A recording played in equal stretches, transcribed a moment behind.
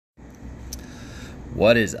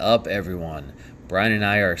What is up, everyone? Brian and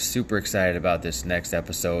I are super excited about this next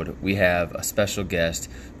episode. We have a special guest,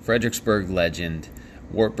 Fredericksburg legend,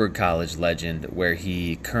 Wartburg College legend, where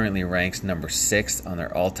he currently ranks number 6 on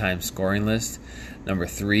their all-time scoring list, number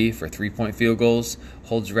 3 for three-point field goals,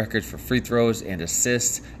 holds records for free throws and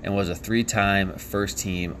assists, and was a 3-time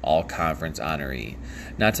first-team all-conference honoree.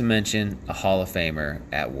 Not to mention a Hall of Famer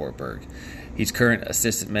at Wartburg. He's current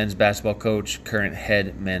assistant men's basketball coach, current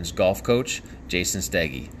head men's golf coach, Jason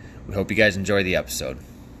Steege. We hope you guys enjoy the episode.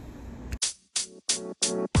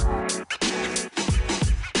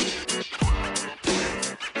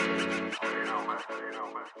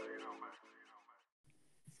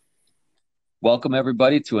 Welcome,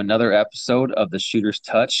 everybody, to another episode of the Shooter's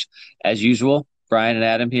Touch. As usual, Brian and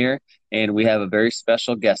Adam here, and we have a very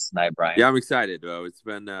special guest tonight, Brian. Yeah, I'm excited. It's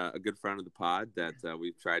been a good friend of the pod that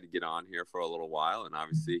we've tried to get on here for a little while, and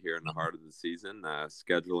obviously here in the heart of the season,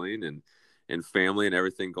 scheduling and family and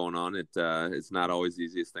everything going on, it's not always the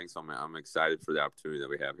easiest thing, so I'm excited for the opportunity that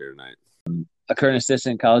we have here tonight. A current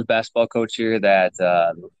assistant college basketball coach here that,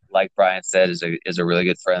 like Brian said, is a really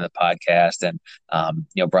good friend of the podcast, and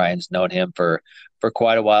Brian's known him for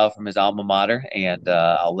quite a while from his alma mater, and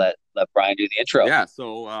I'll let Brian do the intro. Yeah,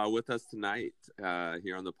 so with us tonight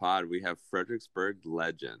here on the pod, we have Fredericksburg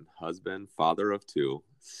legend, husband, father of 2,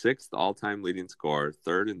 6th all-time leading scorer,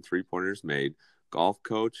 3rd in three-pointers made, golf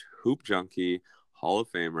coach, hoop junkie, Hall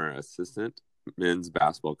of Famer, assistant men's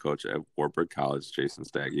basketball coach at Wartburg College, Jason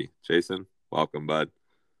Steege. Jason, welcome, bud.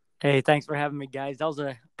 Hey, thanks for having me, guys. That was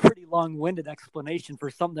a pretty long-winded explanation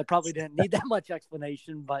for something that probably didn't need that much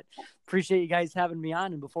explanation, but appreciate you guys having me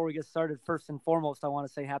on. And before we get started, first and foremost, I want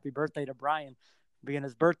to say happy birthday to Brian, being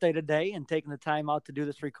his birthday today and taking the time out to do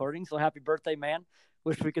this recording. So happy birthday, man.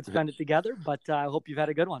 Wish we could spend it together, but I hope you've had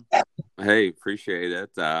a good one. Hey, appreciate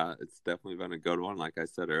it. It's definitely been a good one. Like I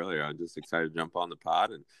said earlier, I'm just excited to jump on the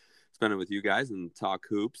pod and spend it with you guys and talk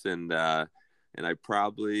hoops. And I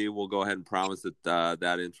probably will go ahead and promise that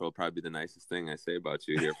that intro will probably be the nicest thing I say about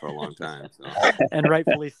you here for a long time. So. And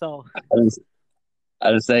rightfully so. I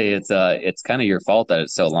would say it's kind of your fault that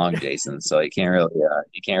it's so long, Jason. So you can't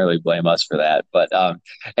really blame us for that. But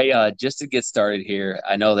hey, just to get started here,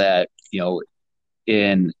 I know that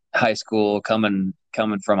in high school, coming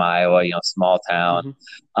from Iowa, small town.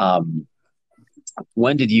 Mm-hmm.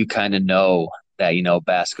 When did you kind of know that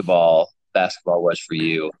basketball was for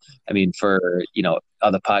you? I mean,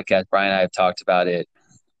 on the podcast, Brian and I have talked about it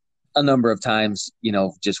a number of times,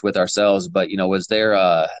 just with ourselves. But was there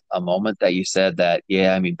a moment that you said that,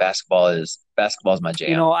 yeah, I mean, basketball is my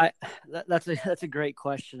jam? That's a great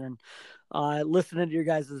question. And listening to your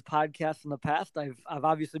guys' podcast in the past, I've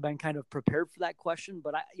obviously been kind of prepared for that question,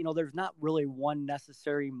 but there's not really one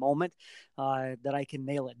necessary moment that I can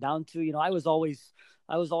nail it down to. I was always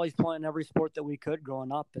playing every sport that we could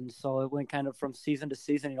growing up. And so it went kind of from season to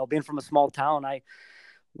season, being from a small town,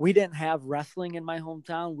 we didn't have wrestling in my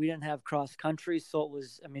hometown. We didn't have cross country. So it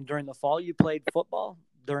was, during the fall you played football,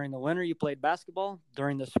 during the winter you played basketball,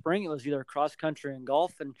 during the spring it was either cross country and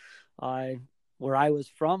golf. And where I was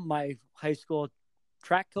from, my high school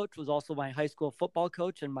track coach was also my high school football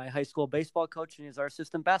coach and my high school baseball coach, and he's our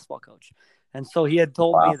assistant basketball coach. And so he had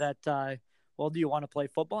told me that, well, do you want to play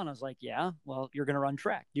football? And I was like, yeah. Well, you're going to run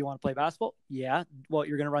track. Do you want to play basketball? Yeah. Well,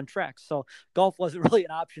 you're going to run track. So golf wasn't really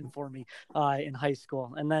an option for me in high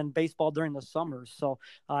school. And then baseball during the summers. So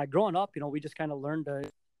growing up, we just kind of learned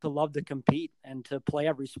to love to compete and to play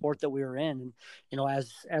every sport that we were in. And,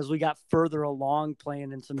 as we got further along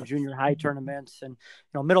playing in some junior high tournaments and,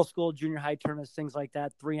 middle school, junior high tournaments, things like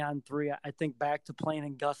that, 3-on-3, I think back to playing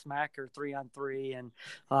in Gus Mack or 3-on-3. And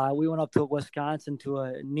we went up to Wisconsin to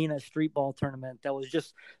a Nina street ball tournament.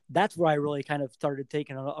 That's where I really kind of started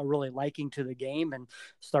taking a really liking to the game and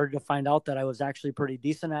started to find out that I was actually pretty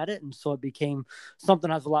decent at it. And so it became something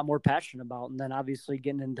I was a lot more passionate about. And then obviously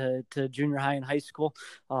getting into junior high and high school,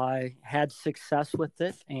 I had success with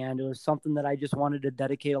it, and it was something that I just wanted to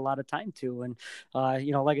dedicate a lot of time to. And,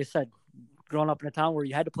 like I said, growing up in a town where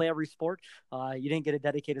you had to play every sport, you didn't get to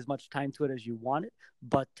dedicate as much time to it as you wanted.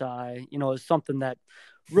 But, it was something that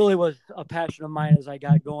really was a passion of mine as I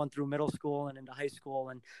got going through middle school and into high school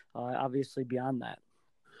and obviously beyond that.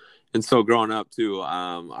 And so growing up too,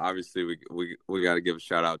 obviously we got to give a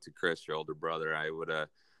shout out to Chris, your older brother. I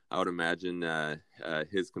would imagine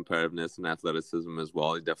his competitiveness and athleticism as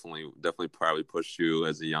well. He definitely probably pushed you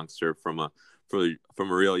as a youngster from a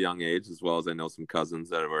real young age, as well as I know some cousins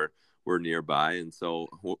that were were nearby. And so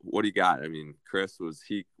what do you got? I mean, Chris, was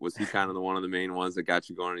he kind of one of the main ones that got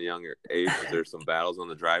you going at a younger age? Was there some battles on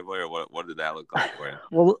the driveway, or what did that look like for you?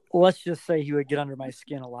 Well, let's just say he would get under my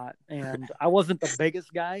skin a lot, and I wasn't the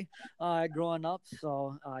biggest guy growing up,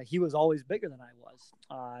 so he was always bigger than I was,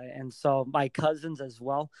 and so my cousins as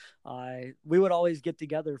well. We would always get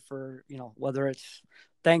together for, whether it's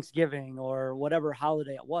Thanksgiving or whatever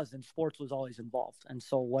holiday it was, and sports was always involved. And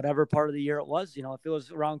so whatever part of the year it was, if it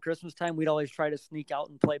was around Christmas time, we'd always try to sneak out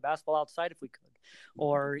and play basketball outside if we could,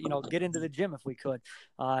 or, get into the gym if we could.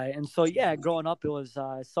 And so, yeah, growing up, it was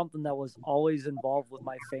something that was always involved with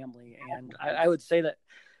my family. And I would say that,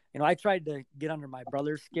 I tried to get under my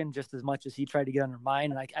brother's skin just as much as he tried to get under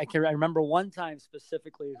mine. And I remember one time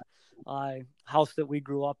specifically, house that we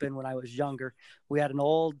grew up in when I was younger, we had an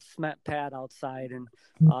old cement pad outside, and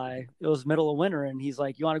it was middle of winter, and he's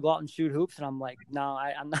like, "You want to go out and shoot hoops?" And I'm like, "No,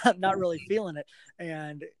 I'm not really feeling it."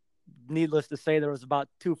 And needless to say, there was about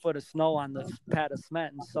 2 foot of snow on the pad of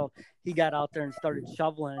cement. And so he got out there and started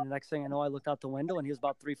shoveling. And the next thing I know, I looked out the window and he was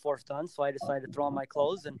about 3/4 done. So I decided to throw on my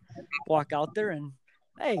clothes and walk out there, and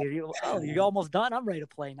hey, you're almost done. I'm ready to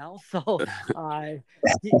play now. So I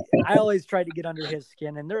always tried to get under his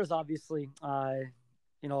skin. And there was obviously, a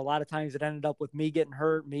lot of times it ended up with me getting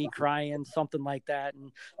hurt, me crying, something like that,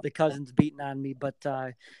 and the cousins beating on me.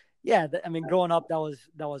 But yeah, growing up, that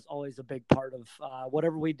was always a big part of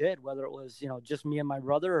whatever we did, whether it was, just me and my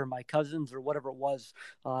brother or my cousins or whatever it was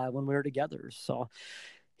when we were together. So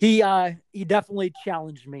he definitely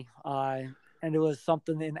challenged me. And it was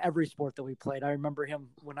something in every sport that we played. I remember him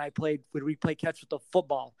when we play catch with the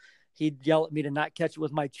football, he'd yell at me to not catch it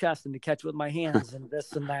with my chest and to catch it with my hands and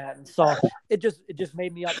this and that. And so it just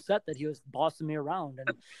made me upset that he was bossing me around.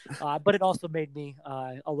 And but it also made me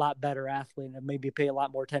a lot better athlete, and made me pay a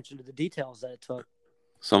lot more attention to the details that it took.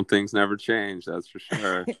 Some things never change, that's for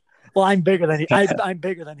sure. Well, I'm bigger than I'm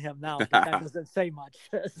bigger than him now, but that doesn't say much.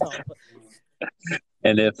 So.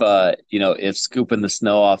 And if scooping the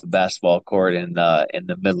snow off a basketball court in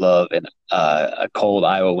the middle of a cold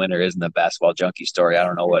Iowa winter isn't a basketball junkie story, I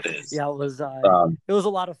don't know what is. Yeah, it was a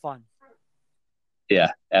lot of fun.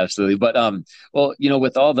 Yeah, absolutely. But well,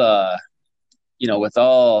 with all the, with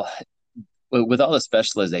all the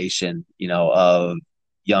specialization, of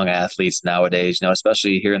young athletes nowadays,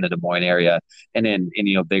 especially here in the Des Moines area and in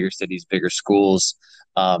bigger cities, bigger schools,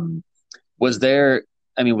 was there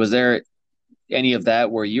any of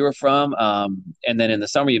that where you were from? And then in the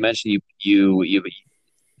summer, you mentioned you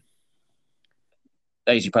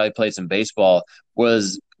probably played some baseball.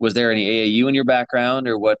 Was there any AAU in your background,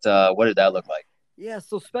 or what did that look like? Yeah,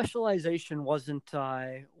 so specialization wasn't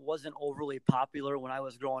overly popular when I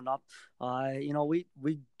was growing up.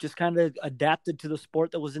 We just kind of adapted to the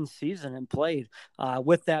sport that was in season and played.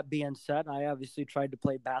 With that being said, I obviously tried to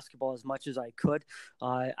play basketball as much as I could.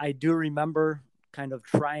 I do remember kind of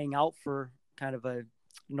trying out for kind of a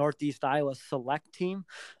Northeast Iowa select team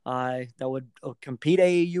that would compete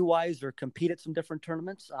AAU wise or compete at some different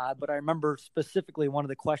tournaments. But I remember specifically one of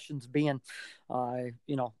the questions being,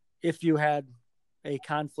 if you had a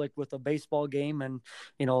conflict with a baseball game and,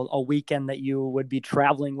 a weekend that you would be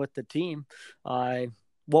traveling with the team,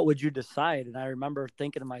 what would you decide? And I remember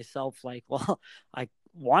thinking to myself, like, well, I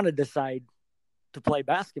want to decide to play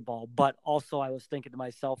basketball, but also I was thinking to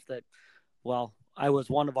myself that, well, I was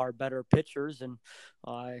one of our better pitchers, and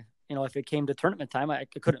if it came to tournament time, I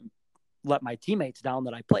couldn't let my teammates down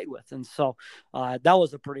that I played with. And so that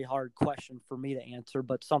was a pretty hard question for me to answer,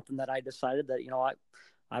 but something that I decided that,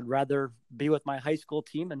 I'd rather be with my high school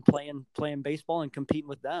team and playing baseball and competing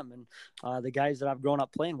with them and the guys that I've grown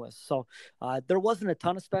up playing with. So there wasn't a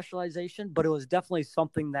ton of specialization, but it was definitely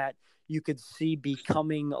something that you could see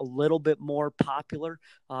becoming a little bit more popular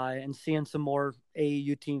and seeing some more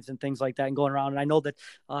AAU teams and things like that and going around. And I know that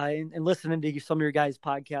in listening to some of your guys'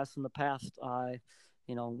 podcasts in the past,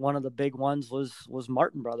 one of the big ones was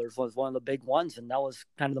Martin Brothers was one of the big ones. And that was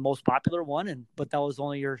kind of the most popular one. But that was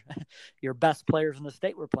only your best players in the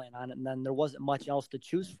state were playing on it. And then there wasn't much else to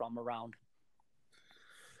choose from around.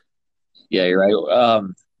 Yeah, you're right.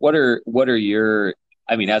 What are your,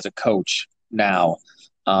 as a coach now,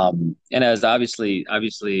 and as obviously,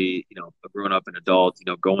 growing up an adult,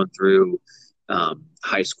 going through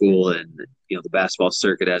high school and, the basketball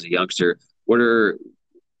circuit as a youngster, what are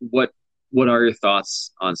your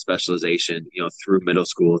thoughts on specialization, through middle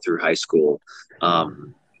school, through high school,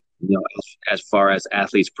 as far as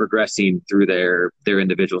athletes progressing through their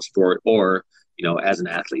individual sport or, as an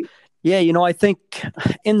athlete? Yeah, I think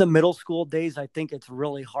in the middle school days, I think it's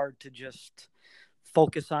really hard to just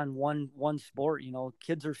focus on one sport.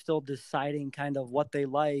 Kids are still deciding kind of what they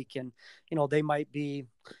like, and they might be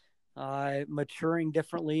maturing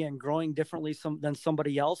differently and growing differently than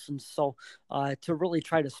somebody else. And so to really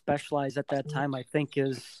try to specialize at that time, I think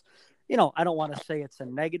is, I don't want to say it's a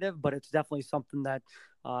negative, but it's definitely something that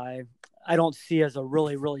I don't see as a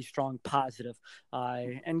really, really strong positive.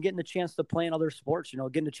 And getting a chance to play in other sports,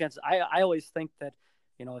 getting a chance. I always think that,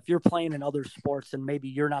 if you're playing in other sports and maybe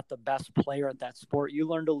you're not the best player at that sport, you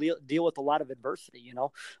learn to deal with a lot of adversity,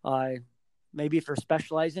 maybe if you're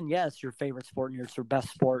specializing, yeah, it's your favorite sport and it's your best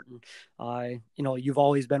sport. And, you've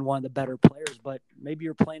always been one of the better players, but maybe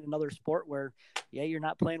you're playing another sport where, yeah, you're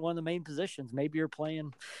not playing one of the main positions. Maybe you're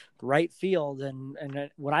playing right field. And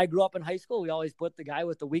when I grew up in high school, we always put the guy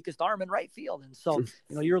with the weakest arm in right field. And so,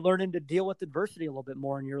 you're learning to deal with adversity a little bit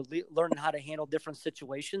more, and you're learning how to handle different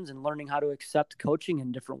situations and learning how to accept coaching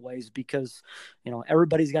in different ways because,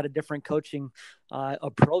 everybody's got a different coaching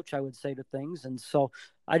approach, I would say, to things. And so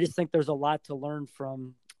I just think there's a lot to learn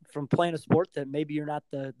from playing a sport that maybe you're not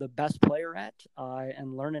the best player at,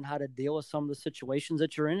 and learning how to deal with some of the situations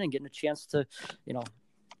that you're in and getting a chance to,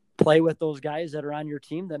 play with those guys that are on your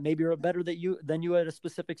team that maybe are better than you at a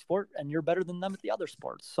specific sport, and you're better than them at the other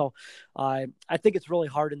sports. So I think it's really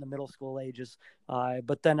hard in the middle school ages.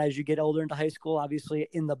 But then as you get older into high school, obviously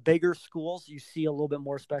in the bigger schools, you see a little bit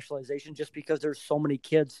more specialization just because there's so many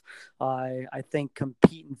kids, I think,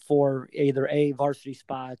 competing for either varsity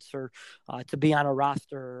spots or to be on a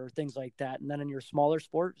roster or things like that. And then in your smaller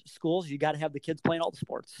schools, you got to have the kids playing all the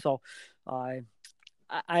sports. So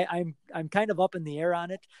I'm kind of up in the air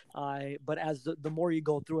on it, but as the more you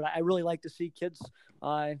go through it, I really like to see kids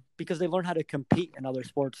because they learn how to compete in other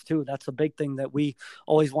sports too. That's a big thing that we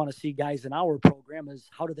always want to see guys in our program is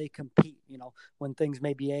how do they compete? When things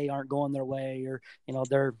maybe aren't going their way, or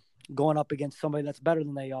they're going up against somebody that's better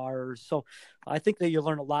than they are. So I think that you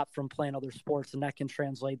learn a lot from playing other sports, and that can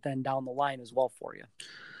translate then down the line as well for you.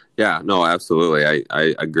 Yeah, no, absolutely.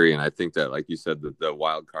 I agree. And I think that, like you said, the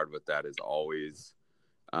wild card with that is always,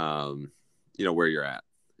 where you're at.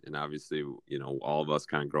 And obviously, all of us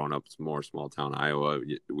kind of growing up more small town Iowa,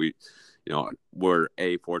 we're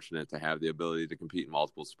fortunate to have the ability to compete in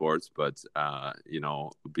multiple sports, but,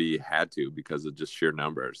 had to because of just sheer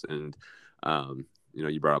numbers. And,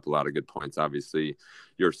 you brought up a lot of good points. Obviously,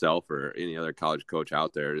 yourself or any other college coach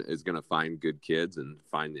out there is going to find good kids and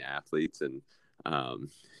find the athletes and,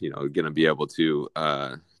 going to be able to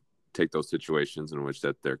take those situations in which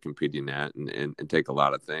that they're competing at and take a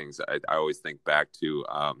lot of things. I always think back to,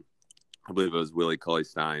 I believe it was Willie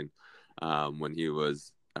Cauley-Stein when he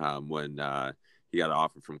was, when he got an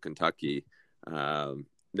offer from Kentucky,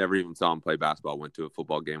 never even saw him play basketball, went to a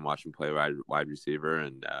football game, watched him play wide receiver.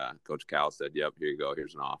 And Coach Cal said, yep, here you go.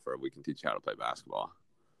 Here's an offer. We can teach you how to play basketball.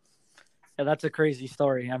 Yeah, that's a crazy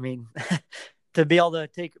story. I mean, to be able to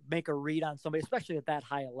make a read on somebody, especially at that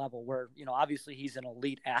high a level where, obviously he's an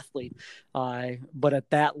elite athlete, but at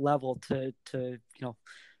that level to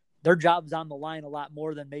their job's on the line a lot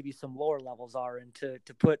more than maybe some lower levels are. And to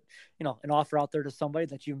put, an offer out there to somebody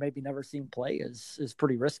that you've maybe never seen play is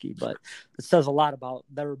pretty risky, but it says a lot about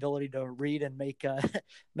their ability to read and make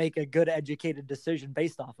a good educated decision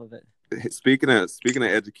based off of it. Speaking of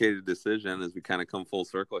educated decision, as we kind of come full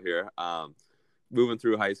circle here, moving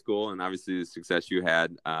through high school and obviously the success you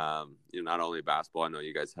had, not only basketball, I know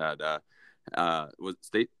you guys had, was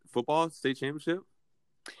state championship?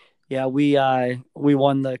 Yeah, we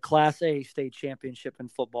won the Class A state championship in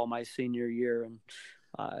football my senior year, and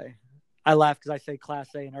I laugh because I say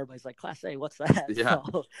Class A, and everybody's like, Class A, what's that? Yeah.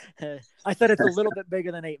 So, I said it's a little bit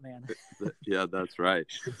bigger than 8-man. Yeah, that's right.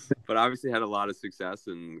 But obviously had a lot of success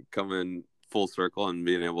and coming full circle and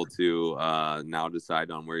being able to now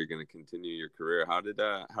decide on where you're going to continue your career. How did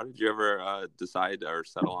you ever decide or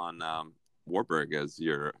settle on Wartburg as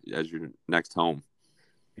your next home?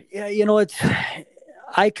 Yeah,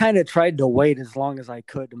 I kind of tried to wait as long as I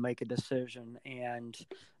could to make a decision. And,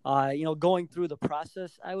 going through the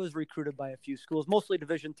process, I was recruited by a few schools, mostly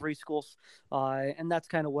Division III schools. And that's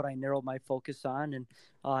kind of what I narrowed my focus on. And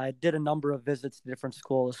I did a number of visits to different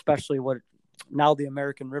schools, especially now the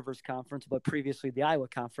American Rivers Conference, but previously the Iowa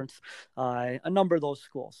Conference, a number of those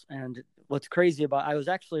schools. And what's crazy I was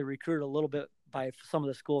actually recruited a little bit by some of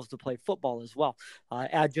the schools to play football as well,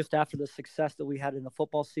 just after the success that we had in the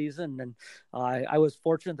football season. And I was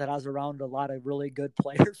fortunate that I was around a lot of really good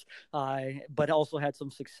players, but also had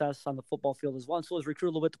some success on the football field as well. And so I was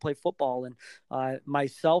recruited a little bit to play football. And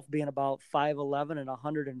myself being about 5'11" and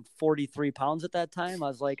 143 pounds at that time, I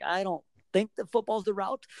was like, I don't think that football's the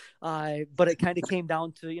route. But it kind of came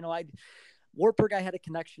down to, Wartburg I had a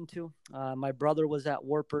connection to. My brother was at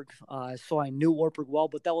Wartburg, so I knew Wartburg well,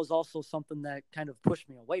 but that was also something that kind of pushed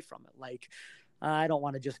me away from it. Like, I don't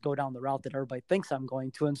want to just go down the route that everybody thinks I'm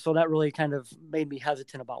going to. And so that really kind of made me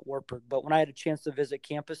hesitant about Wartburg. But when I had a chance to visit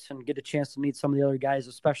campus and get a chance to meet some of the other guys,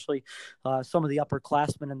 especially some of the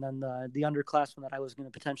upperclassmen and then the underclassmen that I was going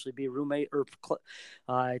to potentially be roommate or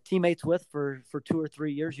teammates with for 2 or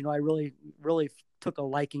 3 years, I really, really took a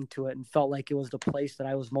liking to it and felt like it was the place that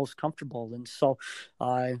I was most comfortable. And so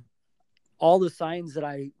all the signs that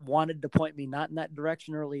I wanted to point me not in that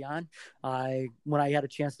direction early on, when I had a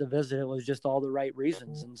chance to visit, it was just all the right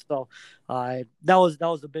reasons. And so that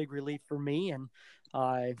was a big relief for me. And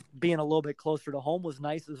being a little bit closer to home was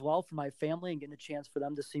nice as well for my family and getting a chance for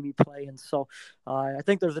them to see me play. And so I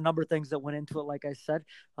think there's a number of things that went into it, like I said,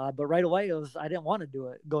 but right away I didn't want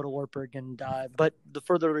to go to Wartburg. And but the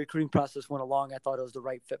further recruiting process went along, I thought it was the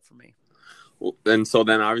right fit for me. Well, and so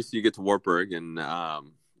then obviously you get to Wartburg and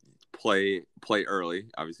play early.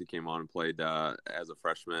 Obviously came on and played as a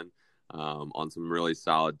freshman on some really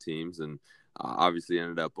solid teams, and obviously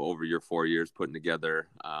ended up over your 4 years putting together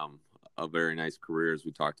a very nice career, as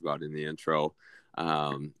we talked about in the intro,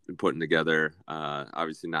 putting together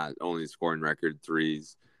obviously not only scoring record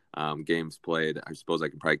threes, games played. I suppose I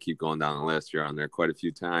could probably keep going down the list. You're on there quite a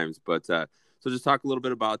few times, but so just talk a little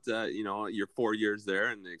bit about your 4 years there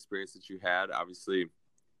and the experience that you had. Obviously,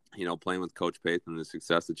 playing with Coach Paith and the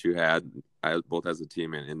success that you had, both as a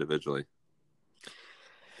team and individually.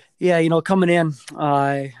 Yeah, coming in,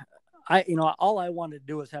 all I wanted to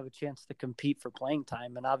do was have a chance to compete for playing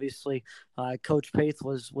time. And obviously, Coach Paith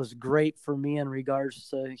was great for me in regards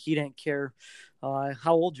to he didn't care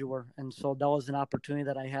how old you were. And so that was an opportunity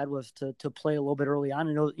that I had, was to play a little bit early on.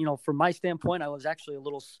 And, from my standpoint, I was actually a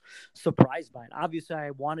little surprised by it. Obviously,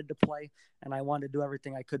 I wanted to play and I wanted to do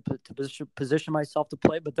everything I could to position myself to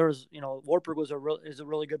play. But there's, Wartburg is a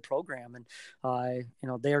really good program. And,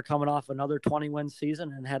 they are coming off another 20-win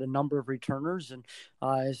season and had a number of returners. And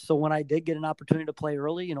so when I did get an opportunity to play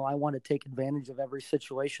early, I wanted to take advantage of every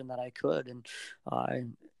situation that I could. And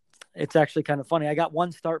it's actually kind of funny. I got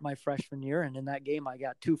one start my freshman year, and in that game, I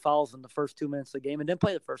got 2 fouls in the first 2 minutes of the game and didn't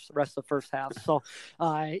play the rest of the first half. So,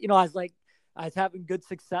 I was having good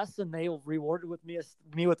success, and they rewarded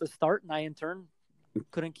me with a start, and I in turn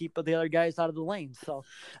couldn't keep the other guys out of the lane. So,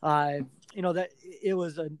 that it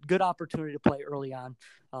was a good opportunity to play early on.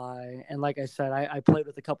 And like I said, I played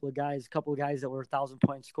with a couple of guys that were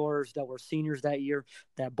 1,000-point scorers that were seniors that year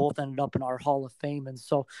that both ended up in our Hall of Fame. And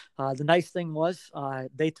so the nice thing was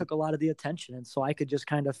they took a lot of the attention, and so I could just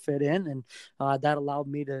kind of fit in, and that allowed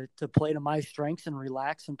me to play to my strengths and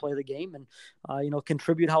relax and play the game and,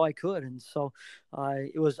 contribute how I could. And so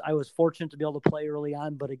I was fortunate to be able to play early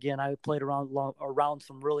on, but again, I played around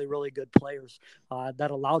some really, really good players that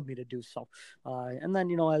allowed me to do so. And then,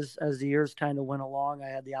 as the years kind of went along, I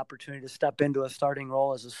had the opportunity to step into a starting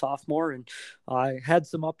role as a sophomore, and I had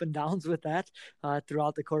some up and downs with that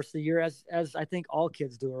throughout the course of the year, as I think all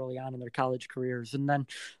kids do early on in their college careers. And then,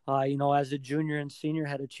 as a junior and senior,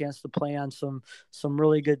 had a chance to play on some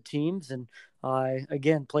really good teams, and I,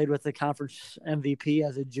 again, played with the conference MVP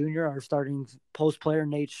as a junior, our starting post player,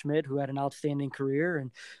 Nate Schmidt, who had an outstanding career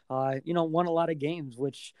and, won a lot of games,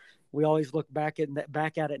 which we always look back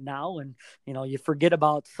at it now. And, you forget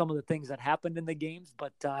about some of the things that happened in the games,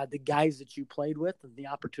 but the guys that you played with and the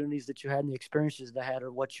opportunities that you had and the experiences that had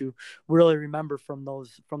are what you really remember from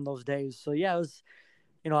those days. So, yeah, it was,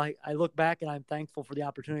 I look back and I'm thankful for the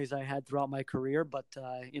opportunities I had throughout my career, but,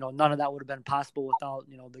 none of that would have been possible without,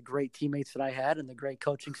 the great teammates that I had and the great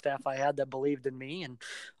coaching staff I had that believed in me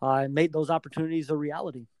and made those opportunities a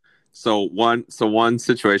reality. So one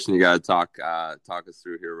situation you got to talk us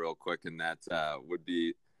through here real quick, and that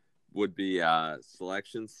would be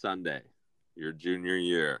Selection Sunday, your junior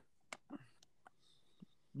year.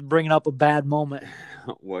 Bringing up a bad moment.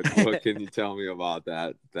 What can you tell me about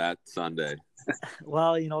that Sunday?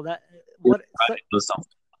 Well, it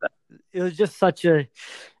was just such a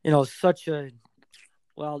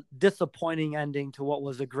disappointing ending to what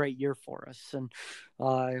was a great year for us. And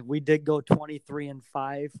we did go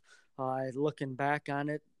 23-5. Looking back on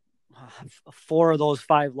it, 4 of those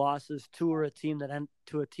 5 losses, 2 were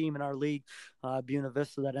to a team in our league, Buena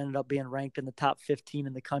Vista, that ended up being ranked in the top 15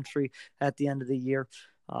 in the country at the end of the year.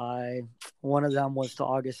 One of them was to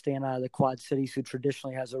Augustana out of the Quad Cities, who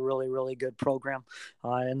traditionally has a really, really good program.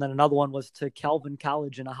 And then another one was to Calvin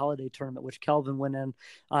College in a holiday tournament, which Calvin went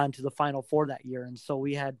on to the Final Four that year. And so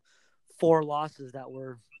we had 4 losses that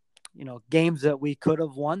were, games that we could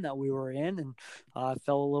have won that we were in, and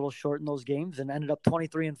fell a little short in those games and ended up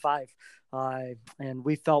 23-5. And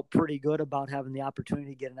we felt pretty good about having the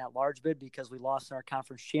opportunity to get in that large bid because we lost in our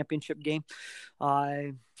conference championship game.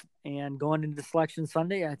 And going into selection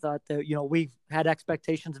Sunday, I thought that, we had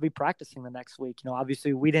expectations to be practicing the next week.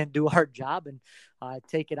 Obviously we didn't do our job and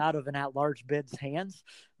take it out of an at-large bid's hands,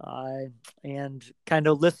 and kind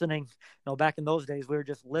of listening. Back in those days, we were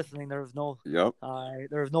just listening. There was no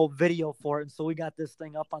video for it. And so we got this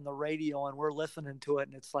thing up on the radio and we're listening to it.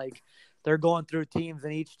 And it's like, they're going through teams,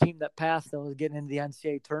 and each team that passed that was getting into the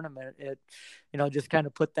NCAA tournament, it, just kind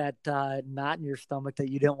of put that knot in your stomach that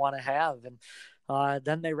you didn't want to have. And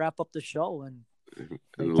then they wrap up the show and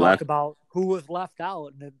they talk about who was left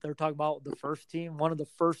out. And they're talking about the first team. One of the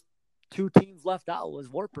first two teams left out was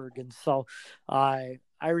Wartburg. And so I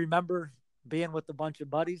remember being with a bunch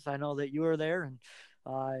of buddies. I know that you were there,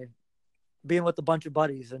 and being with a bunch of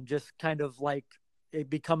buddies and just kind of like it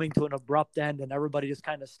be coming to an abrupt end, and everybody just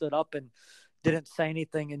kind of stood up and didn't say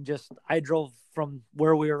anything. And I drove from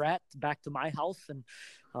where we were at back to my house, and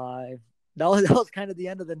that was kind of the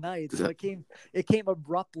end of the night. So it came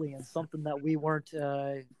abruptly and something that we weren't,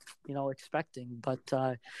 expecting. But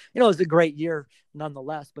it was a great year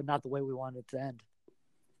nonetheless, but not the way we wanted it to end.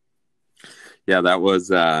 Yeah, that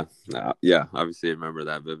was, obviously I remember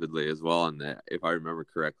that vividly as well. And if I remember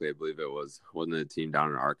correctly, I believe wasn't a team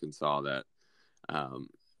down in Arkansas that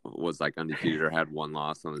was like undefeated or had one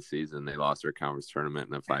loss on the season. They lost their conference tournament,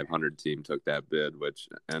 and a 500 team took that bid, which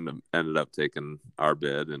ended up taking our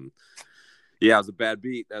bid. And yeah, it was a bad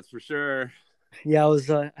beat, that's for sure. Yeah, it was.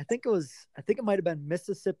 I think it might have been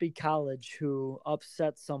Mississippi College who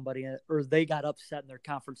upset somebody, or they got upset in their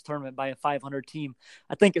conference tournament by a 500 team.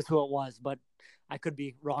 I think is who it was, but I could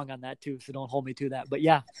be wrong on that too. So don't hold me to that. But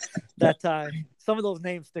yeah, that some of those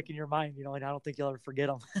names stick in your mind, and I don't think you'll ever forget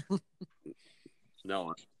them.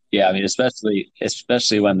 No. Yeah, I mean, especially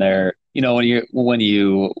when they're, when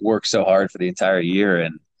you work so hard for the entire year,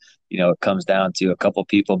 and it comes down to a couple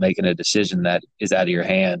people making a decision that is out of your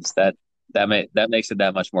hands. That makes it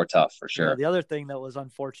that much more tough, for sure. Yeah, the other thing that was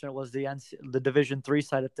unfortunate was the Division III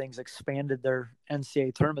side of things expanded their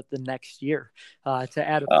NCAA tournament the next year to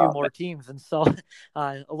add a few more teams, and so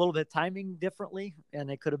a little bit timing differently,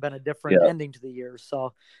 and it could have been a different ending to the year.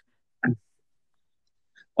 So.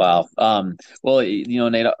 Wow. Well,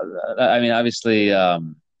 Nate, I mean, obviously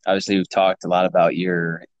we've talked a lot about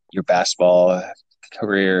your basketball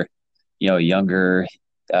career, younger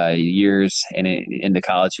years and into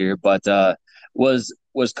college here, but was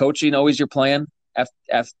coaching always your plan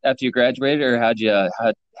after you graduated, or how'd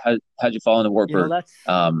you fall into Wartburg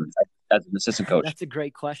as an assistant coach? That's a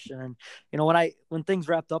great question. And when things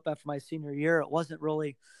wrapped up after my senior year, it wasn't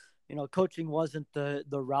really, coaching wasn't the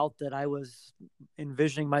route that I was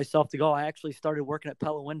envisioning myself to go. I actually started working at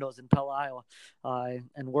Pella Windows in Pella, Iowa,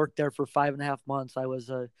 and worked there for 5.5 months. I was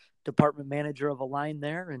a department manager of a line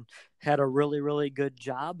there and had a really, really good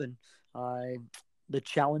job. And the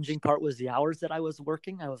challenging part was the hours that I was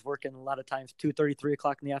working. I was working a lot of times 2:30, 3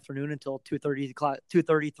 o'clock in the afternoon until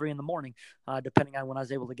 2:33 in the morning, depending on when I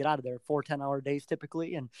was able to get out of there. 4 10-hour days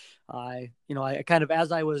typically. And I kind of,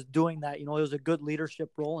 as I was doing that, it was a good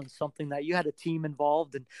leadership role and something that you had a team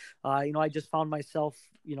involved. And I just found myself,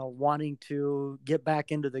 wanting to get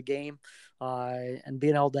back into the game and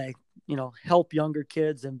being able to help younger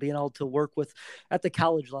kids and being able to work with at the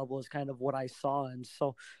college level is kind of what I saw. And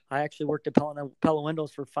so I actually worked at Pella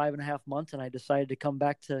Windows for 5.5 months, and I decided to come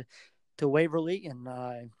back to Waverly,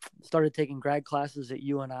 and started taking grad classes at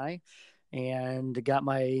UNI, and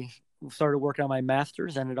started working on my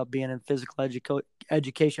master's, ended up being in physical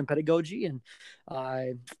education pedagogy. And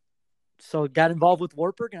so got involved with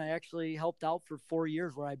Wartburg, and I actually helped out for 4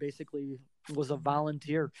 years, where I basically was a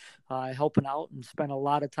volunteer helping out, and spent a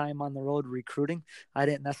lot of time on the road recruiting. I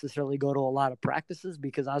didn't necessarily go to a lot of practices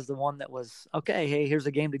because I was the one that was, okay, hey, here's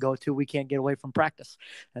a game to go to. We can't get away from practice.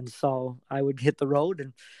 And so I would hit the road.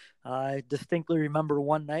 And I distinctly remember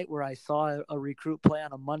one night where I saw a recruit play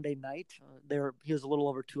on a Monday night. He was a little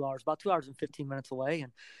over 2 hours, about 2 hours and 15 minutes away.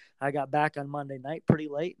 And I got back on Monday night pretty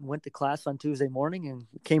late and went to class on Tuesday morning, and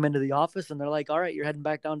came into the office, and they're like, all right, you're heading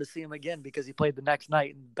back down to see him again because he played the next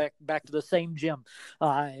night, and back to the same gym.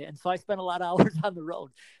 And so I spent a lot of hours on the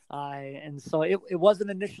road. And so it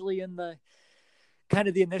wasn't initially in the kind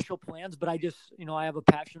of the initial plans, but I just, I have a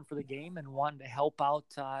passion for the game and wanted to help out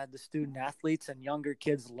the student athletes and younger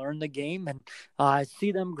kids learn the game and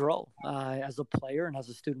see them grow as a player and as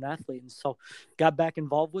a student athlete. And so got back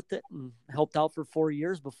involved with it and helped out for 4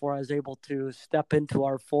 years before I was able to step into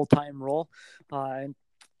our full-time role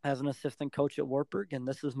as an assistant coach at Wartburg. And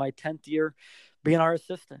this is my 10th year being our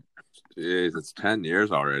assistant. Jeez, it's 10 years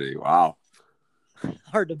already. Wow.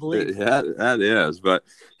 Hard to believe. Yeah, that is. But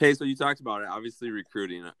hey, so you talked about it, obviously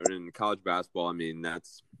recruiting in college basketball. I mean,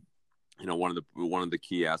 that's one of the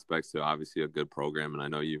key aspects to obviously a good program, and I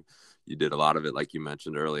know you did a lot of it, like you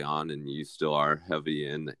mentioned early on, and you still are heavy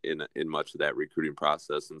in much of that recruiting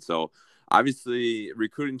process. And so obviously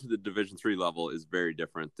recruiting to the Division III level is very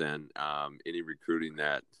different than any recruiting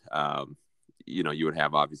that you would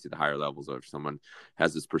have obviously the higher levels, or if someone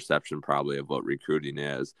has this perception probably of what recruiting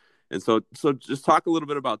is. And so just talk a little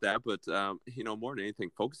bit about that, but more than anything,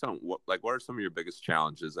 focus on what are some of your biggest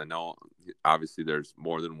challenges? I know obviously there's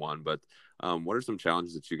more than one, but what are some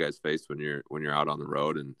challenges that you guys face when you're out on the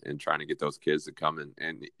road and trying to get those kids to come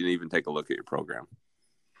and even take a look at your program?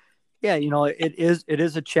 Yeah, it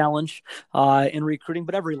is a challenge in recruiting,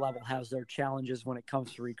 but every level has their challenges when it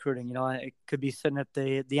comes to recruiting. It could be sitting at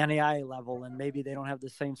the NAIA level, and maybe they don't have the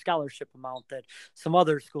same scholarship amount that some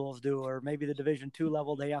other schools do, or maybe the Division II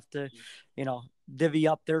level, they have to, divvy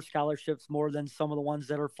up their scholarships more than some of the ones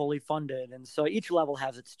that are fully funded. And so each level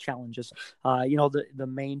has its challenges. The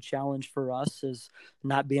main challenge for us is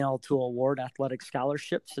not being able to award athletic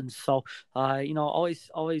scholarships. And so, always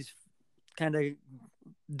kind of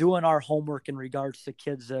doing our homework in regards to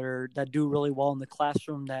kids that do really well in the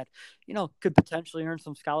classroom, that could potentially earn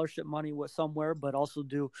some scholarship money somewhere, but also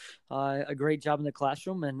do a great job in the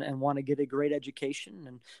classroom and want to get a great education.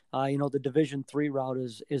 And the Division III route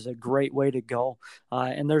is a great way to go.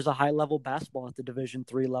 And there's a high level basketball at the Division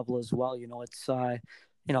III level as well. It's I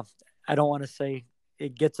don't want to say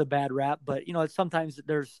it gets a bad rap, but sometimes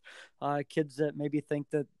there's kids that maybe think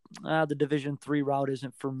that the Division III route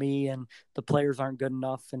isn't for me, and the players aren't good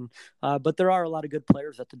enough. And but there are a lot of good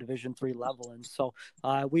players at the Division III level, and so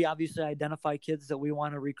we obviously identify kids that we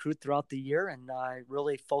want to recruit throughout the year, and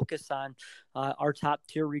really focus on our top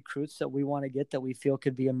tier recruits that we want to get, that we feel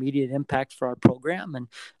could be immediate impact for our program. And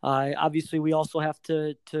obviously, we also have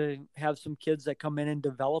to have some kids that come in and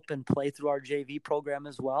develop and play through our JV program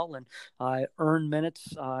as well, and earn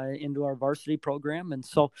minutes into our varsity program. And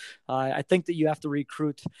so I think that you have to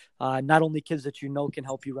recruit not only kids that can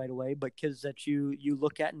help you right away, but kids that you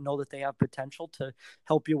look at and know that they have potential to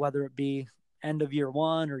help you, whether it be end of year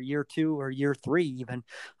 1 or year 2 or year 3 even,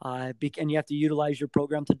 and you have to utilize your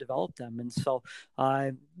program to develop them. And so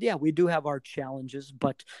we do have our challenges,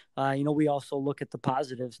 but we also look at the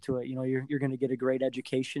positives to it. You're going to get a great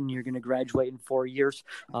education, you're going to graduate in 4 years.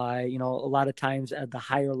 A lot of times at the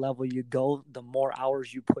higher level you go, the more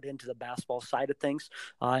hours you put into the basketball side of things,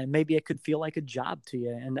 and maybe it could feel like a job to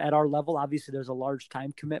you. And at our level, obviously there's a large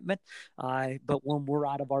time commitment, but when we're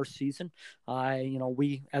out of our season,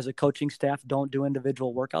 we as a coaching staff don't do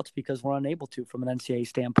individual workouts because we're unable to from an NCAA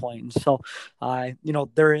standpoint. And so,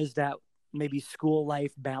 there is that maybe school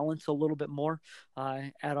life balance a little bit more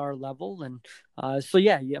at our level. And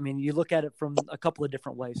you look at it from a couple of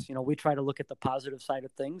different ways. We try to look at the positive side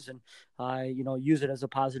of things and, use it as a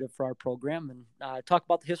positive for our program, and talk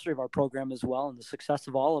about the history of our program as well and the success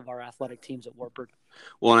of all of our athletic teams at Wartburg.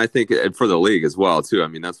 Well, and I think for the league as well, too. I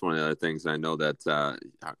mean, that's one of the other things. I know that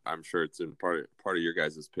I'm sure it's in part of your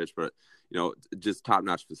guys' pitch, but just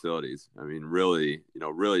top-notch facilities. I mean, really,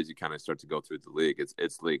 as you kind of start to go through the league,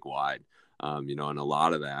 it's league-wide. And a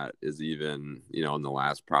lot of that is even, in the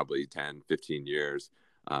last probably 10, 15 years,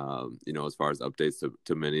 as far as updates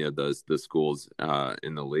to many of the schools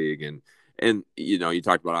in the league. And you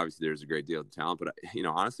talked about, obviously there's a great deal of talent, but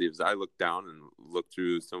honestly, as I look down and look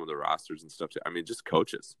through some of the rosters and stuff, I mean, just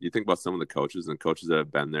coaches. You think about some of the coaches that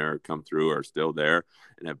have been there, come through, are still there,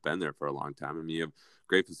 and have been there for a long time. I mean, you have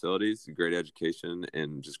great facilities, great education,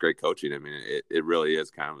 and just great coaching. I mean, it really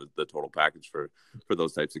is kind of the total package for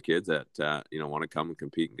those types of kids that want to come and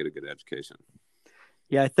compete and get a good education.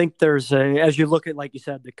 Yeah, I think there's as you look at, like you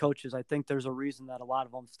said, the coaches, I think there's a reason that a lot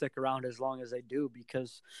of them stick around as long as they do,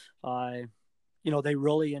 because they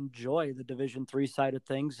really enjoy the Division III side of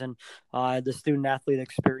things, and the student athlete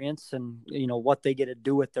experience, and what they get to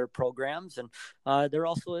do with their programs. And there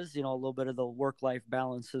also is a little bit of the work-life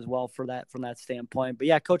balance as well from that standpoint. But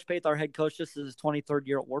yeah, Coach Paith, our head coach, this is his 23rd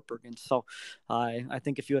year at Wartburg, and so I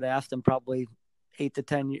think if you had asked him probably 8 to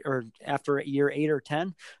 10, or after year 8 or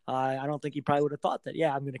 10, I don't think he probably would have thought that,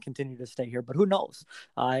 I'm going to continue to stay here, but who knows?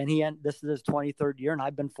 This is his 23rd year, and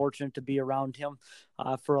I've been fortunate to be around him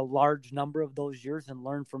for a large number of those years and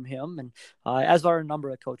learn from him, and as are a number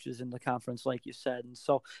of coaches in the conference, like you said. And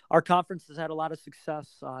so our conference has had a lot of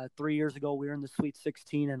success. 3 years ago, we were in the Sweet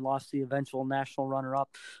 16 and lost the eventual national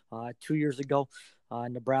runner-up. 2 years ago,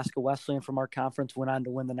 Nebraska Wesleyan from our conference went on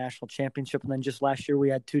to win the national championship. And then just last year, we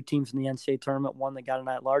had 2 teams in the NCAA tournament, one that got an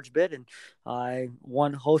at-large bid, and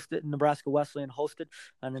one hosted, Nebraska Wesleyan hosted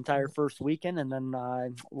an entire first weekend, and then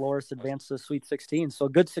Loris advanced to the Sweet 16. So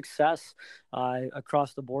good success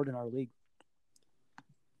across the board in our league.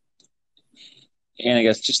 And I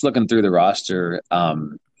guess just looking through the roster,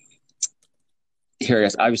 here, I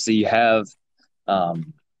guess obviously you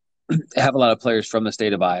um, have a lot of players from the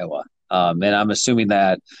state of Iowa, and I'm assuming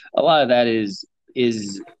that a lot of that is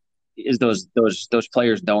those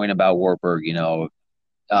players knowing about Wartburg,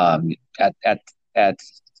 um, at at at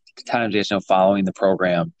times, following the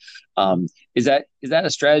program. Um, is that a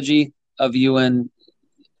strategy of you and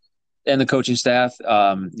the coaching staff?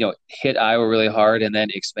 Hit Iowa really hard and then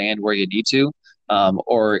expand where you need to,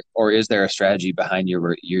 or is there a strategy behind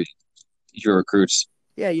your recruits?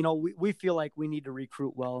 Yeah, we feel like we need to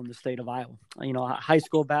recruit well in the state of Iowa. High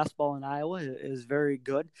school basketball in Iowa is very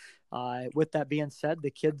good. With that being said,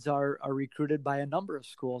 the kids are recruited by a number of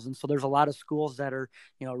schools, and so there's a lot of schools that are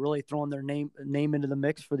really throwing their name into the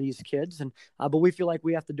mix for these kids. And but we feel like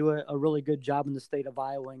we have to do a really good job in the state of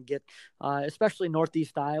Iowa and get, especially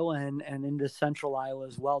Northeast Iowa and into Central Iowa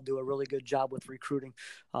as well, do a really good job with recruiting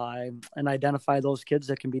and identify those kids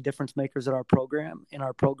that can be difference makers in our program,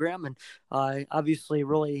 and obviously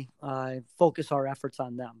really focus our efforts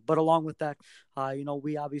on them. But along with that,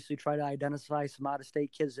 we obviously try to identify some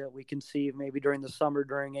out-of-state kids that we can see maybe during the summer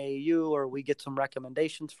during AAU, or we get some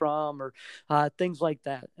recommendations from, or things like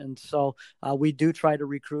that. And so we do try to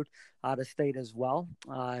recruit out of state as well.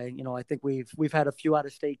 I think we've had a few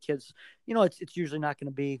out-of-state kids. It's usually not going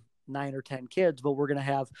to be 9 or 10 kids, but we're going to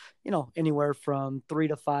have, anywhere from 3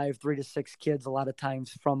 to 5, 3 to 6 kids, a lot of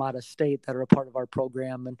times from out of state that are a part of our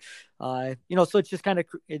program. And, so it just kind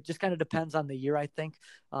of depends on the year, I think,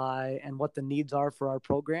 and what the needs are for our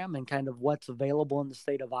program and kind of what's available in the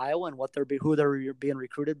state of Iowa and who they're being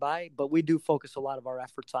recruited by. But we do focus a lot of our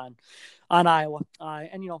efforts on Iowa.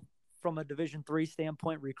 And, from a Division III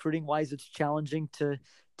standpoint, recruiting wise, it's challenging to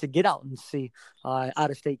get out and see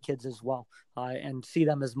out-of-state kids as well, and see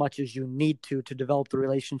them as much as you need to develop the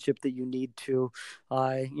relationship that you need to,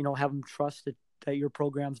 have them trust that your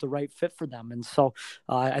program's the right fit for them. And so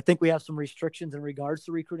I think we have some restrictions in regards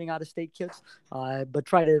to recruiting out-of-state kids, but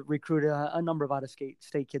try to recruit a number of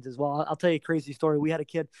out-of-state kids as well. I'll tell you a crazy story. We had a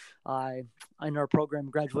kid in our program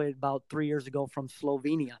graduated about 3 years ago from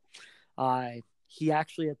Slovenia. He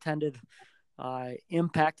actually attended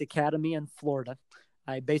Impact Academy in Florida.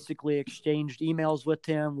 I basically exchanged emails with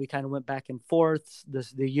him. We kind of went back and forth.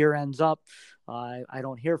 The year ends up. I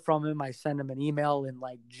don't hear from him. I send him an email in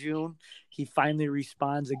like June. He finally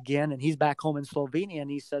responds again, and he's back home in Slovenia.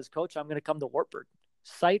 And he says, "Coach, I'm going to come to Wartburg."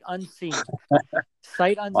 Sight unseen.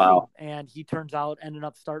 Sight unseen. Wow. And he ended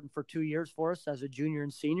up starting for 2 years for us as a junior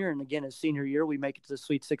and senior. And again, his senior year, we make it to the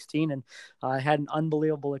Sweet 16 and had an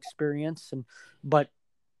unbelievable experience. But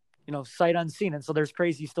sight unseen. And so there's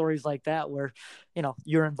crazy stories like that where,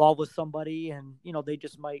 you're involved with somebody and, they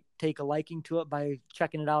just might take a liking to it by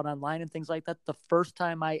checking it out online and things like that. The first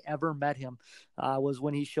time I ever met him was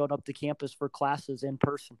when he showed up to campus for classes in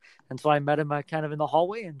person. And so I met him kind of in the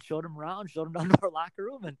hallway and showed him around, showed him down to our locker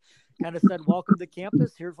room and kind of said, "Welcome to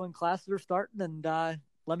campus. Here's when classes are starting. And,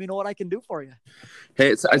 let me know what I can do for you."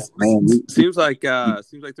 Hey, seems like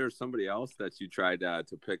there's somebody else that you tried to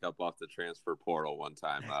pick up off the transfer portal one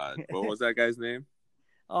time. What was that guy's name?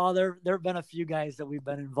 Oh, there have been a few guys that we've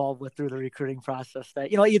been involved with through the recruiting process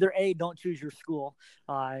that, either A, don't choose your school,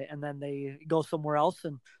 and then they go somewhere else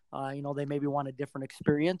and, they maybe want a different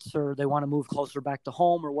experience or they want to move closer back to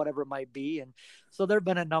home or whatever it might be. And so there have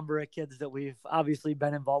been a number of kids that we've obviously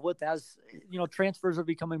been involved with as, transfers are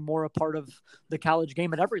becoming more a part of the college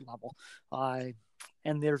game at every level.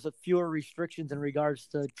 And there's a fewer restrictions in regards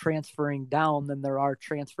to transferring down than there are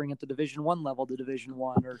transferring at the Division I level to Division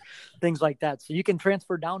I or things like that. So you can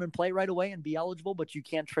transfer down and play right away and be eligible, but you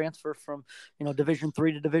can't transfer from, Division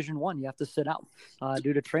III to Division I. You have to sit out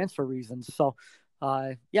due to transfer reasons. So,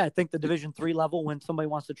 I think the Division III level, when somebody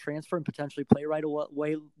wants to transfer and potentially play right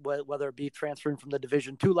away, whether it be transferring from the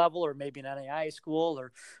Division II level or maybe an NAIA school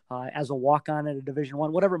or as a walk-on at a Division I,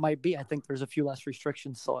 whatever it might be, I think there's a few less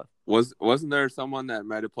restrictions. So wasn't there someone that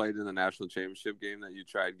might have played in the national championship game that you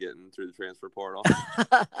tried getting through the transfer portal?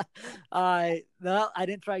 No, I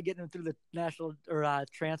didn't try getting him through the national or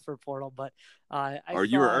transfer portal, but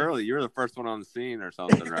you were early. You were the first one on the scene or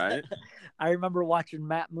something, right? I remember watching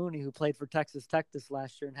Matt Mooney, who played for Texas Tech this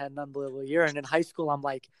last year and had an unbelievable year. And in high school, I'm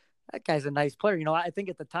like, that guy's a nice player. I think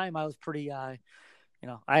at the time I was pretty, I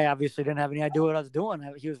obviously didn't have any idea what I was doing.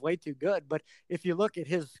 He was way too good. But if you look at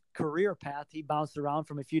his career path, he bounced around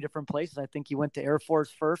from a few different places. I think he went to Air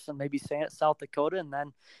Force first and maybe South Dakota and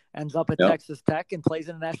then ends up at Texas Tech and plays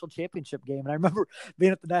in a national championship game. And I remember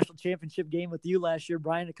being at the national championship game with you last year,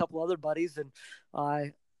 Brian, a couple other buddies. And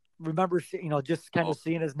remember, just kind of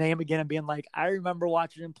seeing his name again and being like, I remember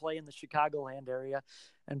watching him play in the Chicagoland area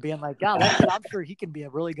and being like, yeah, that kid, I'm sure he can be a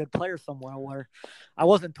really good player somewhere. Where I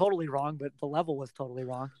wasn't totally wrong, but the level was totally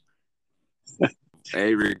wrong.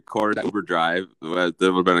 A, record Uber drive. That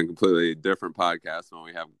would have been a completely different podcast than what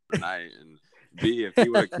we have tonight. And B, if he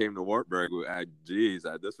would have came to Wartburg,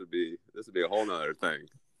 this would be a whole nother thing.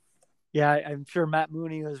 Yeah, I'm sure Matt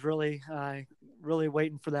Mooney was really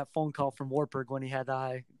waiting for that phone call from Wartburg when he had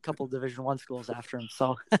a couple of Division I schools after him.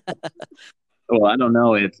 So, well, I don't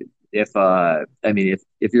know if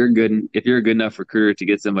you're a good enough recruiter to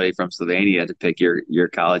get somebody from Sylvania to pick your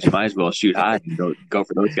college, you might as well shoot high and go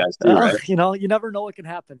for those guys too, right? You never know what can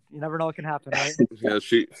happen. Right? Yeah,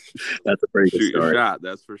 that's a pretty good shoot story. Your shot,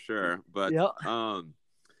 that's for sure. But yep.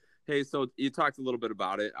 Hey, so you talked a little bit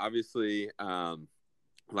about it. Obviously, a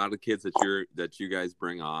lot of kids that you guys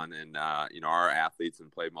bring on, and are athletes and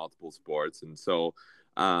play multiple sports, and so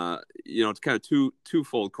it's kind of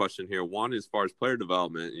twofold question here. One, as far as player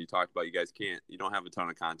development, you talked about you don't have a ton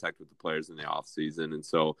of contact with the players in the off season, and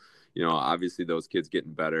so obviously those kids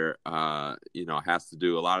getting better, has to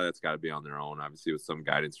do a lot of that's got to be on their own, obviously with some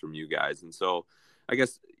guidance from you guys, and so I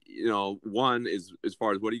guess one is as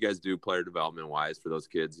far as what do you guys do player development wise for those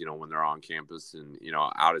kids, when they're on campus and,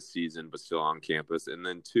 out of season, but still on campus. And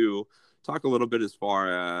then two, talk a little bit as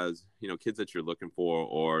far as, kids that you're looking for,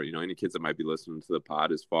 or, any kids that might be listening to the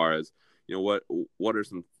pod as far as, what are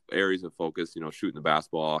some areas of focus, shooting the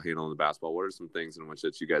basketball, handling the basketball. What are some things in which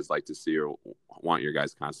that you guys like to see or want your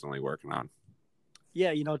guys constantly working on?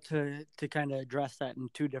 Yeah, to kind of address that in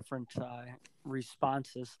two different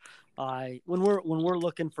responses. When we're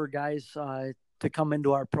looking for guys to come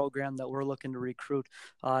into our program that we're looking to recruit,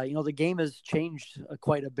 the game has changed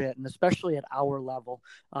quite a bit, and especially at our level,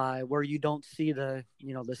 where you don't see the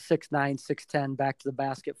 6'9", 6'10" back to the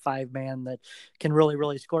basket 5-man that can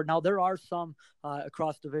really score. Now there are some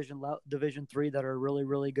across Division III that are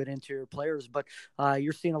really good interior players, but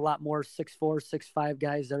you're seeing a lot more 6'4", 6'5"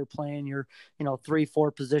 guys that are playing your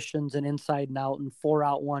 3-4 positions and inside and out, and 4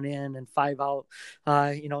 out 1 in and 5 out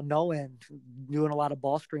no end, doing a lot of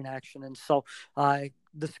ball screen action. And so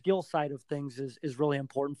the skill side of things is really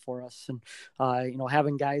important for us, and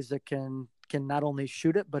having guys that can not only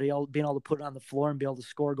shoot it, but being able to put it on the floor and be able to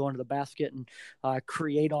score, go into the basket, and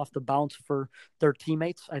create off the bounce for their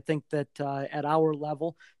teammates. I think that at our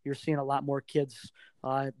level, you're seeing a lot more kids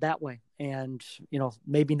that way, and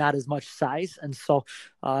maybe not as much size. And so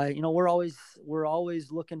we're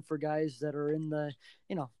always looking for guys that are in the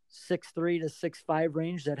 6'3" to 6'5"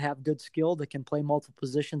 range that have good skill, that can play multiple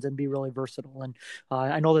positions and be really versatile. And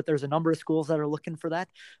I know that there's a number of schools that are looking for that,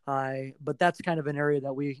 but that's kind of an area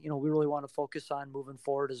that we really want to focus on moving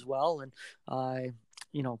forward as well. And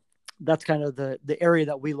that's kind of the area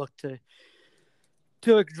that we look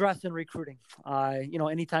to address in recruiting.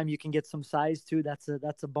 Anytime you can get some size too, that's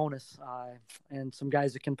a bonus. And some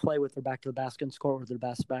guys that can play with their back to the basket and score with their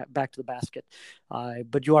back to the basket.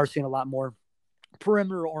 But you are seeing a lot more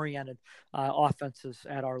perimeter-oriented offenses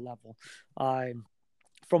at our level.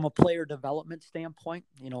 From a player development standpoint,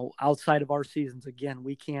 outside of our seasons, again,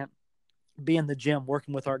 we can't be in the gym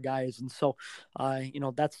working with our guys. And so,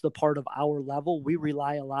 that's the part of our level. We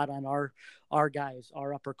rely a lot on our guys,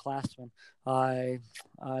 our upperclassmen,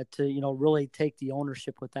 to, really take the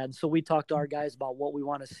ownership with that. And so we talk to our guys about what we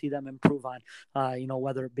want to see them improve on,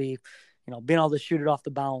 whether it be, being able to shoot it off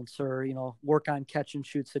the bounce, or, work on catch and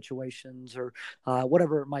shoot situations, or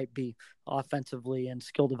whatever it might be offensively and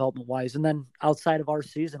skill development wise. And then outside of our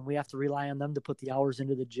season, we have to rely on them to put the hours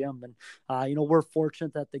into the gym. And, we're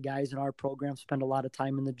fortunate that the guys in our program spend a lot of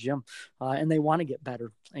time in the gym, and they want to get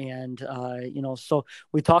better. And, so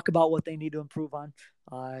we talk about what they need to improve on.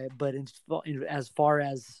 But as far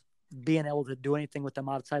as being able to do anything with them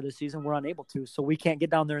outside of the season, we're unable to. So we can't get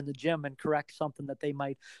down there in the gym and correct something that they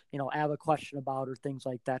might, have a question about, or things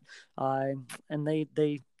like that. And they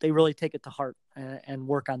really take it to heart and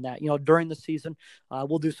work on that. During the season,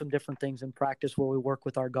 we'll do some different things in practice where we work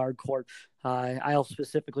with our guard court. I'll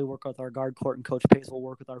specifically work with our guard court, and Coach Pace will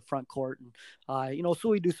work with our front court. And, so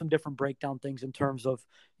we do some different breakdown things in terms of,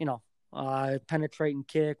 penetrate and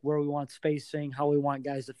kick, where we want spacing, how we want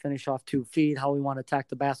guys to finish off 2 feet, how we want to attack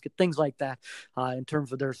the basket, things like that, in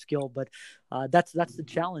terms of their skill. But that's the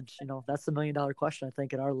challenge. That's the $1 million question, I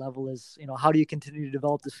think, at our level is, how do you continue to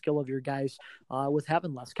develop the skill of your guys with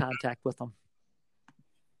having less contact with them?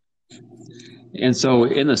 And so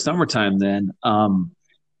in the summertime then,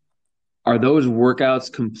 are those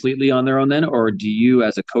workouts completely on their own then, or do you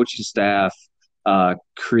as a coaching staff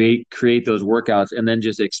create those workouts and then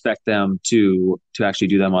just expect them to actually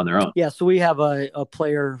do them on their own? Yeah, so we have a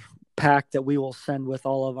player pack that we will send with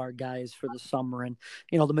all of our guys for the summer. And,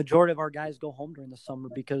 the majority of our guys go home during the summer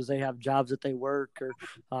because they have jobs that they work or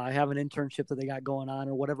have an internship that they got going on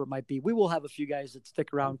or whatever it might be. We will have a few guys that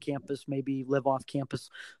stick around campus, maybe live off campus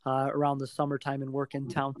around the summertime and work in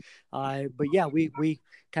town. But yeah, we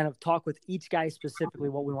kind of talk with each guy specifically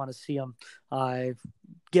what we want to see them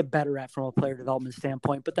get better at from a player development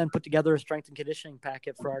standpoint, but then put together a strength and conditioning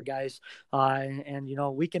packet for our guys. And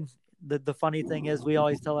we can, the funny thing is we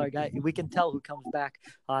always tell our guys, we can tell who comes back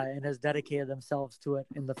and has dedicated themselves to it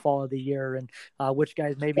in the fall of the year, and which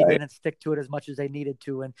guys maybe didn't stick to it as much as they needed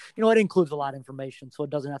to. And, it includes a lot of information, so it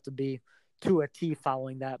doesn't have to be to a T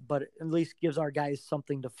following that, but at least gives our guys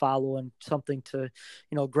something to follow and something to,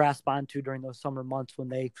 grasp onto during those summer months when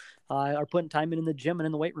they are putting time in the gym and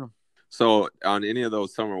in the weight room. So on any of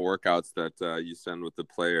those summer workouts that you send with the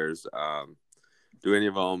players, do any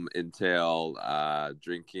of them entail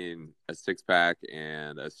drinking a 6-pack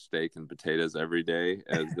and a steak and potatoes every day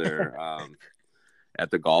as their at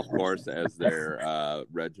the golf course as their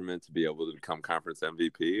regimen to be able to become conference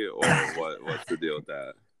MVP, or what's the deal with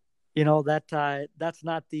that? That's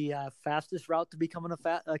not the fastest route to becoming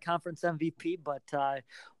a conference MVP, but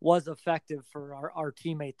was effective for our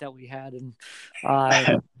teammate that we had. And,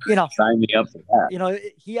 sign me up for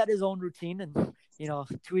that. He had his own routine and,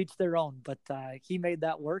 to each their own, but he made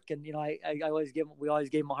that work. And, we always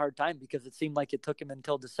gave him a hard time because it seemed like it took him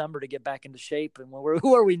until December to get back into shape and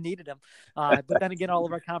where we needed him. But then again, all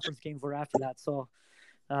of our conference games were after that. So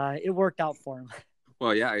it worked out for him.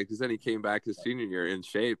 Well, yeah, because then he came back his senior year in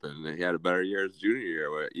shape, and he had a better year as junior year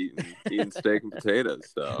with eating steak and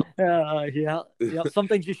potatoes. So yeah, some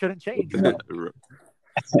things you shouldn't change.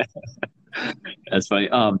 That's funny.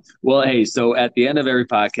 Well, hey, so at the end of every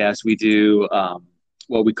podcast, we do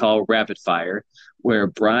what we call rapid fire, where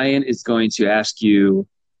Brian is going to ask you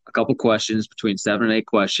a couple questions, between 7 and 8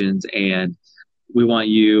 questions, and we want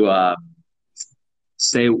you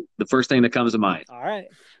say the first thing that comes to mind. All right.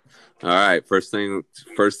 First thing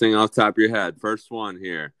off the top of your head. First one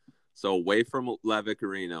here. So away from Levick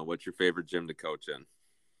Arena, what's your favorite gym to coach in?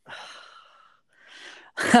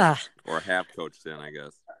 Or have coached in, I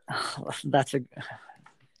guess.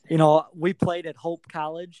 We played at Hope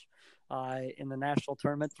College in the national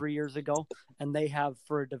tournament 3 years ago, and they have,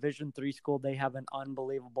 for a Division III school, they have an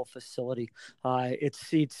unbelievable facility. It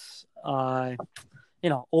seats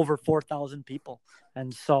over 4,000 people.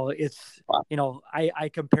 And so it's, I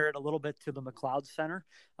compare it a little bit to the McLeod Center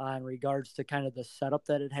in regards to kind of the setup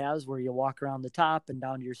that it has, where you walk around the top and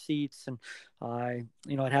down to your seats. And,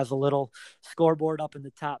 it has a little scoreboard up in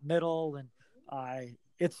the top middle, and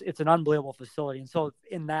it's an unbelievable facility. And so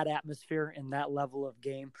in that atmosphere, in that level of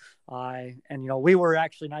game, we were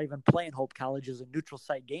actually not even playing Hope College as a neutral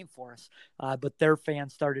site game for us, but their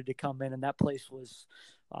fans started to come in, and that place was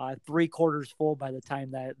 3/4 full by the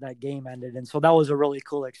time that game ended. And so that was a really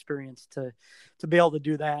cool experience to be able to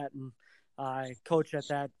do that and coach at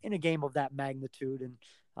that in a game of that magnitude and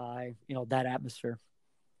that atmosphere.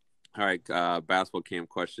 All right, basketball camp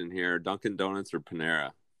question here: Dunkin' Donuts or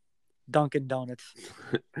Panera? Dunkin' Donuts,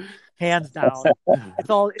 hands down.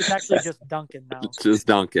 It's actually just Dunkin' now. Just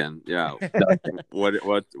Dunkin', yeah. What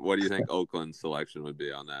do you think Oakland's selection would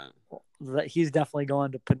be on that? He's definitely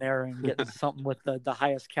going to Panera and getting something with the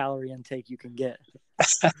highest calorie intake you can get.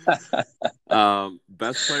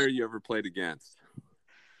 Best player you ever played against?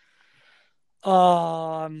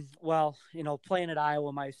 Well, playing at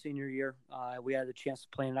Iowa my senior year, we had a chance to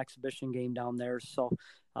play an exhibition game down there. So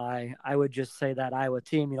I would just say that Iowa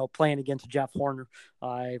team, playing against Jeff Horner,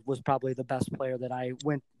 was probably the best player that I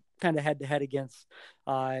went kind of head to head against,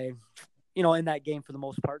 in that game for the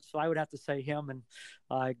most part. So I would have to say him,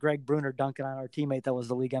 and Greg Bruner dunking on our teammate that was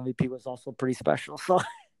the league MVP was also pretty special. So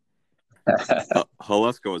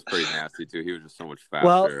Holuska was pretty nasty too. He was just so much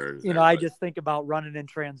faster. Well, I just think about running in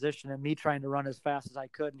transition and me trying to run as fast as I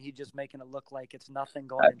could, and he just making it look like it's nothing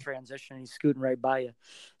going in transition. And he's scooting right by you.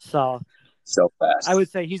 So fast. I would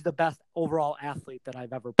say he's the best overall athlete that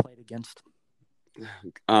I've ever played against.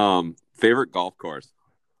 Favorite golf course?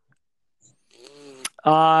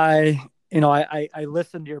 I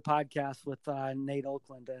listened to your podcast with Nate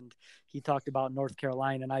Oakland, and he talked about North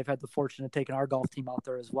Carolina, and I've had the fortune of taking our golf team out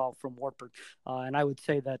there as well from Wartburg. And I would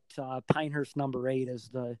say that Pinehurst number 8 is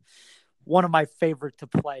one of my favorite to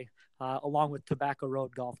play, along with Tobacco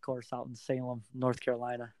Road Golf Course out in Salem, North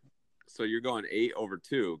Carolina. So you're going 8 over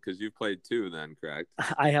 2 because you've played 2 then, correct?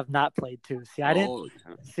 I have not played 2. See, I didn't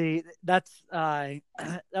see that's that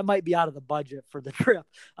might be out of the budget for the trip.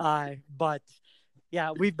 But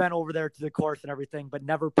yeah, we've been over there to the course and everything, but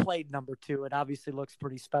never played number 2. It obviously looks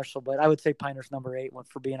pretty special, but I would say Pinehurst number 8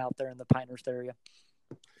 for being out there in the Pinehurst area.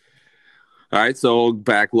 All right, so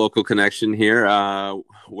back local connection here.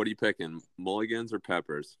 What are you picking, mulligans or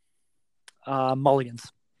peppers?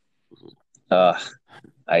 Mulligans.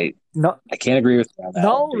 I No, I can't agree with you on that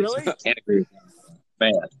one, no, Jason. really. Can't agree with you,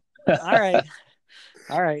 man. All right.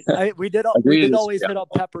 All right. We did Agree to always disagree hit on up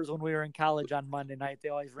Peppers when we were in college on Monday night. They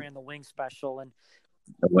always ran the wing special, and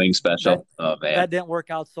the wing that special. Oh man, that didn't work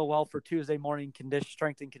out so well for Tuesday morning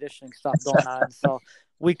strength and conditioning stuff going on. So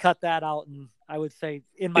we cut that out, and I would say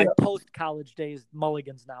in my post college days,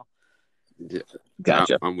 mulligans now. Yeah,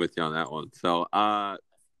 gotcha. I'm with you on that one. So,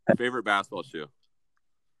 favorite basketball shoe?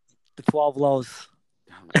 The 12 lows.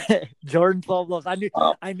 Jordan 12 lows. I knew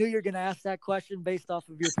you were going to ask that question based off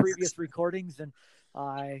of your previous recordings, and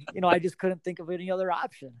I just couldn't think of any other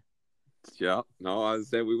option. Yeah, no, I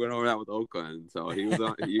said we went over that with Oakland, so he was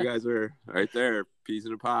on. You guys are right there, peas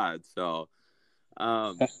in a pod. So,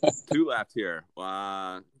 2 left here.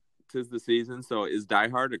 'Tis the season. So, is Die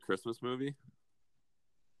Hard a Christmas movie?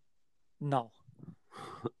 No.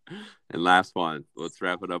 And last one. Let's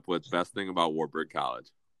wrap it up with best thing about Wartburg College.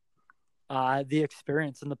 The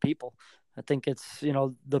experience and the people. I think it's,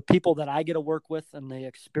 the people that I get to work with and the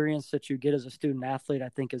experience that you get as a student athlete, I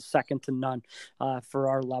think is second to none for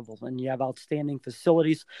our level. And you have outstanding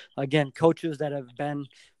facilities. Again, coaches that have been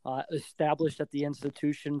established at the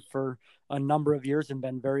institution for a number of years and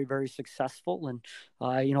been very, very successful. And,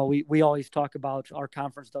 we always talk about our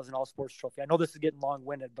conference does an all sports trophy. I know this is getting long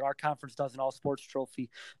winded, but our conference does an all sports trophy.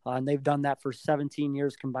 And they've done that for 17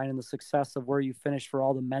 years, combining the success of where you finish for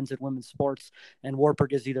all the men's and women's sports. And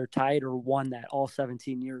Wartburg is either tied or won that all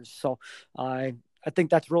 17 years. So I think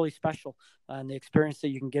that's really special. And the experience that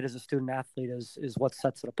you can get as a student athlete is what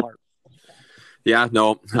sets it apart. Yeah,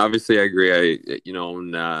 no, obviously I agree.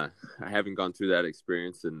 I haven't gone through that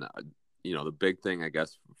experience, and the big thing I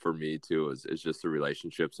guess for me too is just the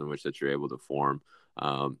relationships in which that you're able to form.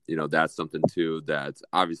 That's something too that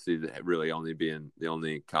obviously really only being the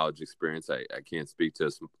only college experience. I can't speak to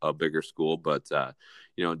a bigger school, but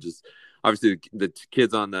just obviously the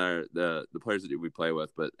kids on the players that we play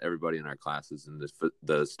with, but everybody in our classes and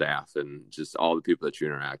the staff and just all the people that you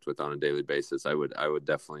interact with on a daily basis, I would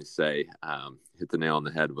definitely say hit the nail on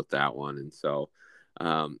the head with that one. And so,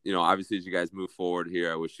 obviously as you guys move forward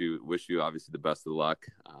here, I wish you obviously the best of luck.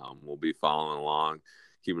 We'll be following along,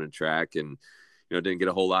 keeping track, and didn't get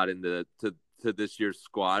a whole lot into to this year's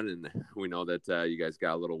squad, and we know that you guys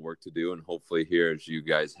got a little work to do, and hopefully here as you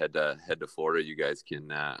guys head to Florida, you guys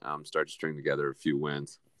can start to string together a few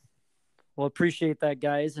wins. Well, appreciate that,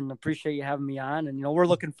 guys, and appreciate you having me on. And, we're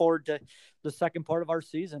looking forward to the second part of our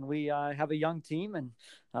season. We have a young team, and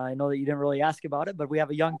I know that you didn't really ask about it, but we have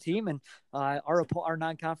a young team, and our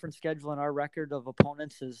non-conference schedule and our record of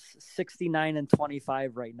opponents is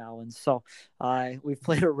 69-25 right now. And so we've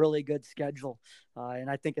played a really good schedule, and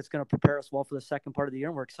I think it's going to prepare us well for the second part of the year.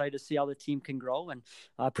 And we're excited to see how the team can grow, and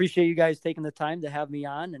appreciate you guys taking the time to have me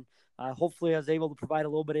on. And hopefully I was able to provide a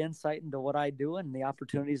little bit of insight into what I do and the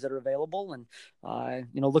opportunities that are available. And,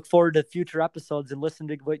 look forward to future episodes and listen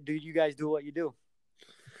to what you guys do what you do.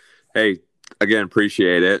 Hey, again,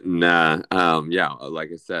 appreciate it. And, like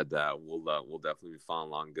I said, we'll definitely be following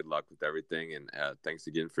along. Good luck with everything. And thanks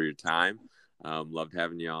again for your time. Loved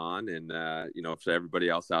having you on. And, for everybody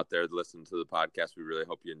else out there listening to the podcast, we really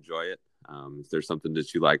hope you enjoy it. If there's something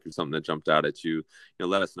that you like or something that jumped out at you,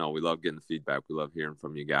 let us know. We love getting the feedback. We love hearing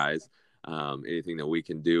from you guys. Anything that we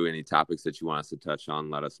can do, any topics that you want us to touch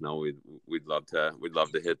on, let us know. We'd love to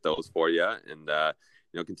hit those for you, and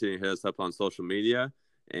continue to hit us up on social media,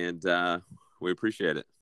 and we appreciate it.